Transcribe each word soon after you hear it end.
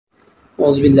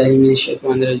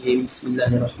Auzubillahiminash-shaytanir-rajeem.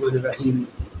 Bismillahir-rahmanir-rahim.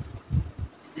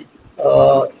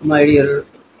 My dear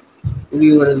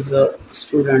viewers,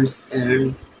 students,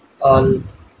 and all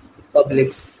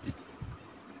publics,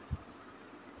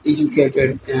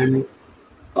 educated, and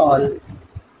all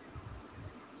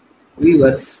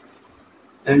viewers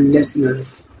and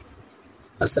listeners,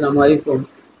 Assalamu alaikum.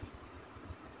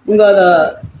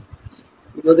 Mungala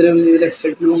بدر وزي لك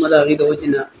سرتنو ملا غيدا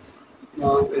وجنا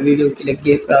فيديو كلك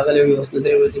جيت راغله ويوصل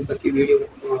بدر وزي بكي فيديو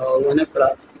وانا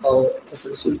كلا أو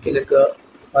تسلسل كلك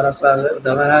فرافراغ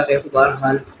دغرا غير خبر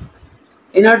حال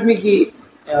إنات ميكي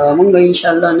مونغا إن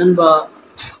شاء الله ننبا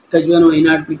تجوانو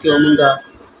إنات ميكي ومونغا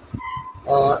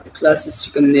classes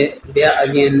चिकने बया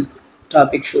again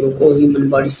topic शुरू को human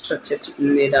body structure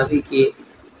चिकने दागी के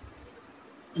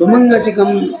बमंगा चिकम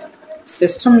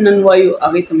system ननवायु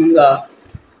आगे तमंगा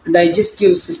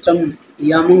digestive system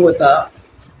yamungota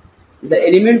the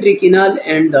alimentary canal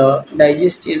and the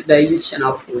digestion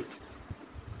of food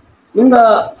munga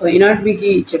inat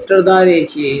biki chapter dare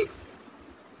che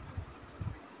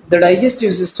the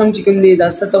digestive system chikamne da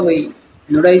satawai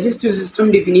no digestive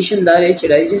system definition dare che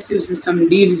digestive system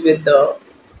deals with the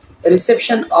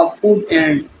reception of food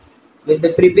and with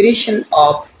the preparation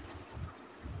of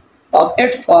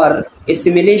it for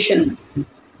assimilation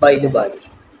by the body.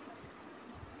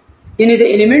 In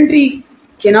the alimentary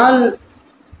canal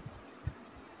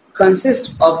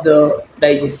consists of the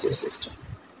digestive system.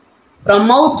 From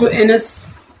mouth to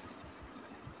anus,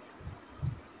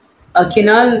 a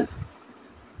canal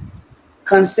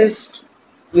consists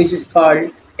which is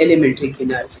called alimentary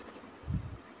canal,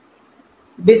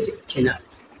 basic canal,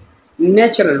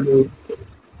 natural route.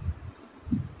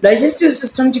 Digestive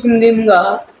system chicken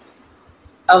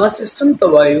आगा system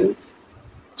तवायु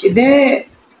चिदे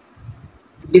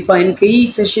define कई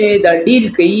सशे दा deal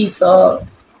कई सा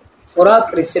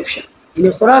खुराक reception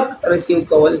इन्हें खुराक receive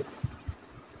कवल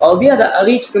और भी आधा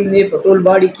आगे चिकने पटोल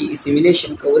body की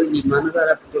assimilation कवल नी माना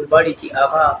दारा पटोल body की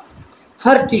आगा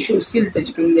हर tissue cell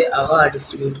तचिकने आगा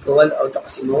distribute कवल और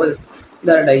तक़सीम कवल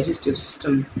दारा digestive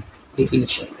system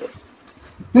definition दे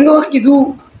मुंगा वक्त की दो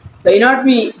the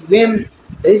anatomy when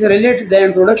there is related the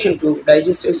introduction to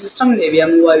digestive system ले भी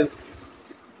हम वायु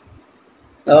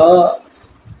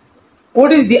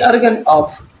what is the organ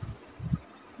of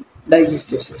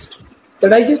digestive system? The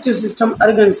digestive system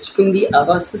organs chikumdi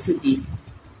agasasiti.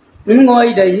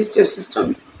 Nungoi digestive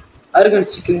system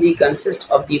organs chikumdi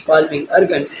consist of the following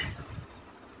organs: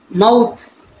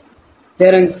 mouth,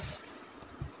 pharynx,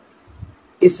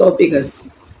 esophagus,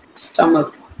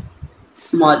 stomach,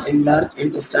 small and large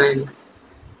intestine,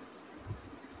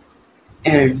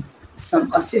 and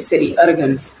some accessory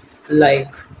organs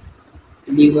like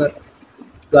liver,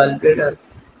 gallbladder,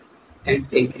 and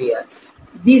pancreas.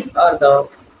 These are the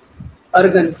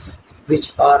organs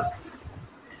which are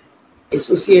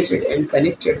associated and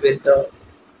connected with the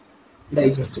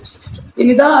digestive system.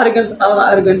 In the organs,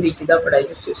 our organ the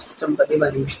digestive system but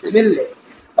even mushtamil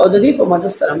or the deep mother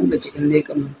saram the chicken they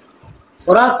come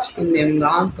forat chicken them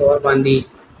gam or bandi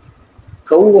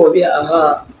kau via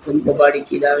aha some body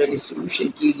ki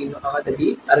distribution ki you know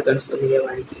the organs was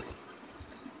ki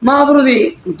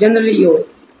Mabrudi generally you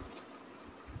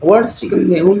words chicken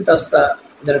ne hum tasta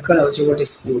darkala hoche what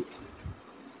is food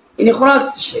in खुराक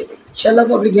से शेयर इंशाल्लाह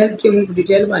public health के हम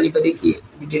डिटेल वाली पदे की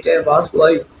डिटेल बात हुआ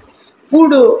है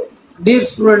food dear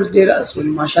students dear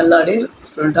student माशाल्लाह dear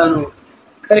student आनो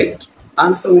correct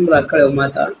answer उम्र करे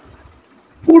उमाता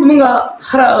food मंगा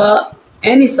हरा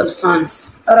any substance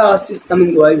हरा system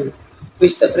इंगवायु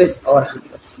which suppress our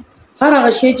hungers हरा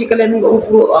शेयर चिकले मंगा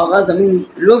उखरो आगाज़ हम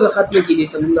लोग ख़त्म की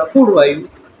देते मंगा food वायु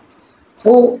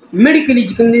हो medically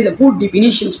chicken they the food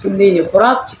definition chicken दे ने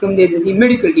खुराक चिकन दे the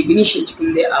medical definition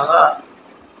chicken they Agha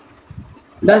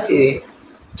that's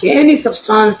it any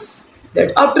substance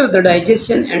that after the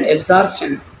digestion and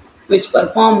absorption which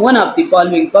perform one of the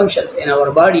following functions in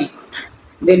our body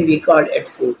then we call it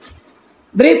food.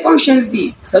 Three functions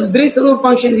the three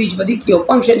functions each body की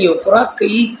function यो खुराक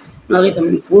कई नागे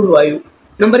तमन food वायु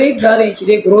number एक दारे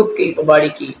चिरे growth कई body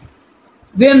की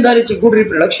द्विम दारे ची good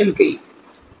reproduction कई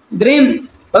Dream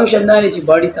function दाने ची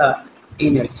body था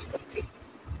energy करके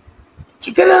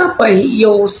चिकला पही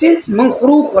यो सिस मन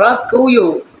खरू खुराक को यो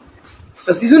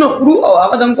ससीजुन खरू और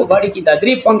आगदम को body की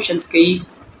दादरी functions कई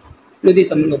नदी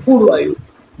तमन food वायु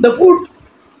the food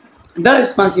the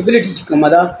responsibility चिकम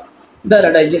दा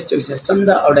the digestive system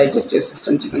दा और digestive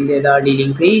system चिकम दे दा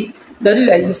dealing कई the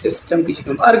digestive system की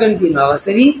चिकम organs दी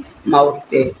नागसरी mouth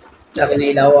दे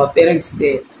ताकने इलावा pharynx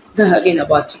दे the हकीन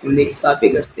बात चिकम दे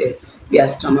esophagus दे via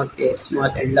stomach de small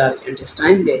and large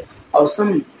intestine de or some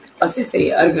accessory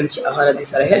organs agar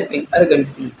these are helping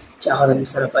organs the چې هغه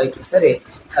د سره پای کې سره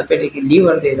هپټیک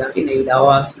لیور دی دا کې نه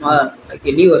علاوه اسما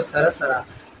کې لیور سره سره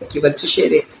کې بل څه شی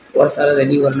دی ور سره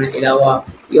د لیور نه علاوه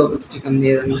یو پکې چې کوم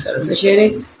دی نو سره څه شی دی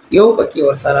یو پکې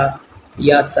ور سره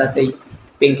یاد ساتي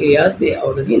پنکریاس دی او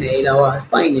د دې نه علاوه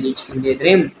سپاینلی چې کوم دی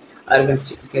دریم ارګنز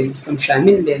چې کوم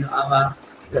شامل دي نو هغه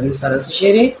زموږ سره څه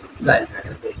شی دی ګال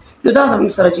بلاډر دی نو دا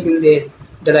زموږ سره چې کوم دی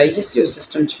د ډایجسټیو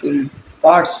سیستم چې کوم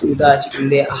پارټس دا چې کوم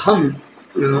دی اهم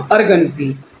ارګنز دي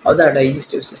او دا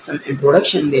ډایجسټیو سیستم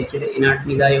انټروډکشن دی چې د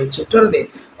اناټمی دا یو چپټر دی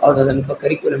او دا په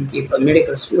کریکولم کې په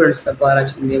میډیکل سټوډنټس لپاره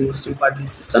چې کوم دی موست امپورټنت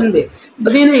سیستم دی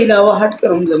بدینه علاوه هټ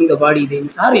کروم زموږ د باډي د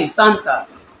انسان ته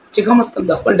چې کوم څه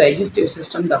د خپل ډایجسټیو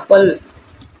سیستم د خپل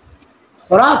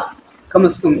خوراک کم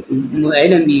از کم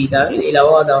علم وي دا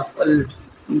علاوه د خپل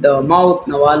د ماوت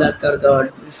نواله تر د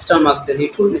سټمک د دې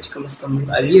ټول چې کم از کم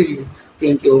اویر یو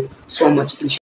ثانک یو سو مچ